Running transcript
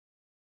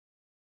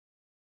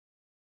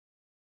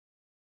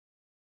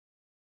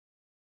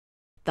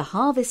The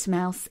harvest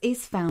mouse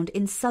is found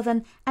in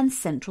southern and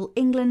central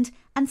England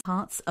and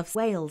parts of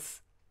Wales.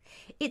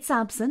 It's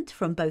absent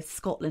from both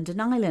Scotland and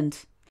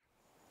Ireland.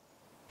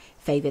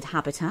 Favoured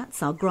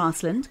habitats are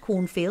grassland,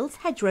 cornfields,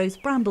 hedgerows,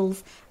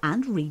 brambles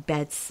and reed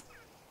beds.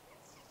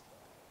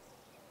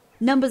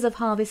 Numbers of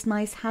harvest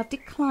mice have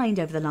declined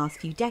over the last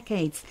few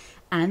decades,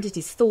 and it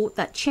is thought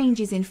that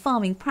changes in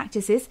farming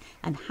practices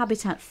and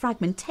habitat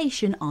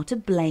fragmentation are to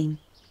blame.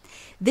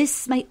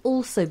 This may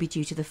also be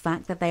due to the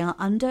fact that they are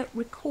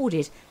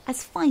under-recorded,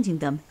 as finding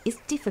them is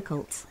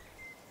difficult.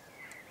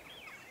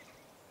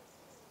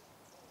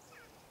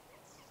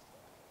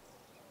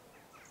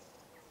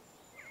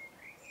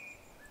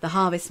 The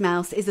harvest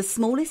mouse is the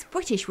smallest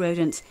British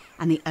rodent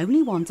and the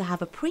only one to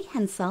have a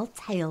prehensile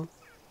tail.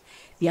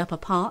 The upper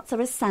parts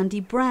are a sandy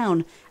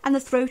brown and the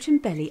throat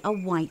and belly are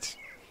white.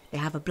 They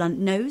have a blunt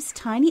nose,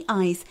 tiny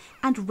eyes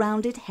and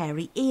rounded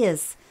hairy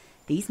ears.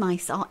 These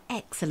mice are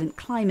excellent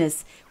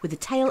climbers, with the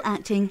tail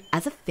acting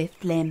as a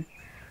fifth limb.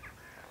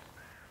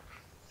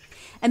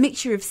 A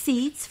mixture of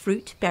seeds,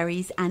 fruit,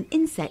 berries and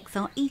insects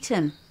are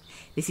eaten.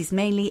 This is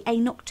mainly a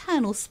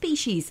nocturnal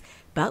species,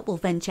 but will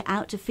venture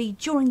out to feed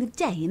during the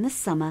day in the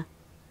summer.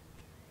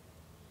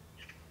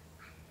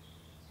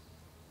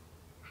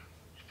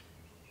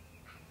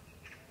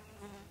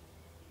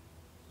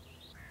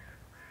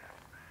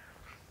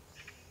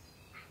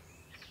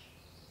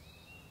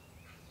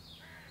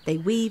 They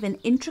weave an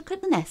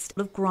intricate nest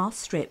of grass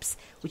strips,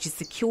 which is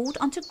secured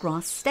onto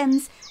grass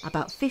stems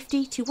about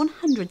 50 to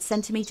 100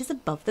 centimetres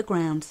above the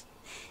ground.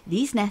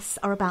 These nests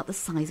are about the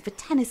size of a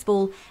tennis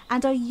ball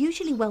and are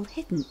usually well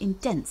hidden in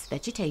dense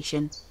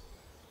vegetation.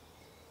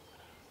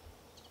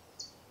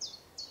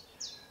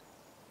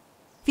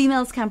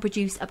 Females can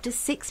produce up to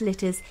 6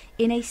 litters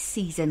in a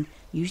season,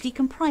 usually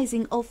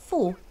comprising of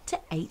 4 to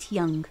 8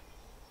 young.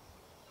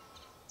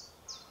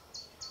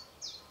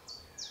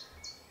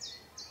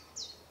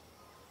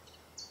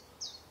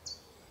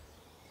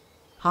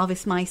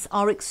 Harvest mice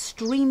are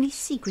extremely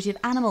secretive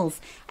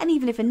animals, and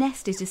even if a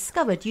nest is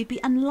discovered, you'd be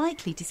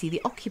unlikely to see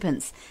the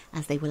occupants,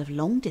 as they will have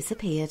long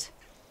disappeared.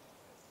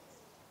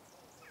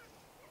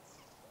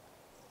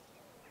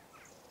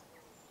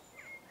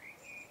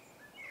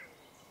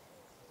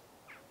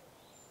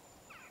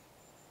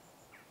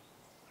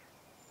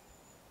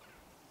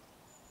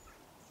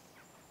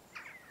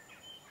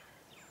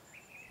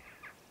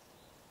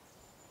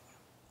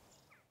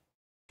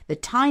 The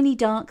tiny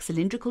dark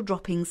cylindrical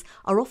droppings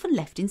are often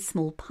left in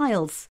small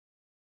piles.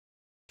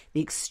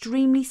 The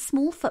extremely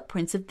small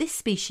footprints of this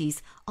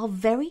species are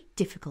very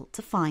difficult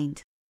to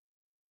find.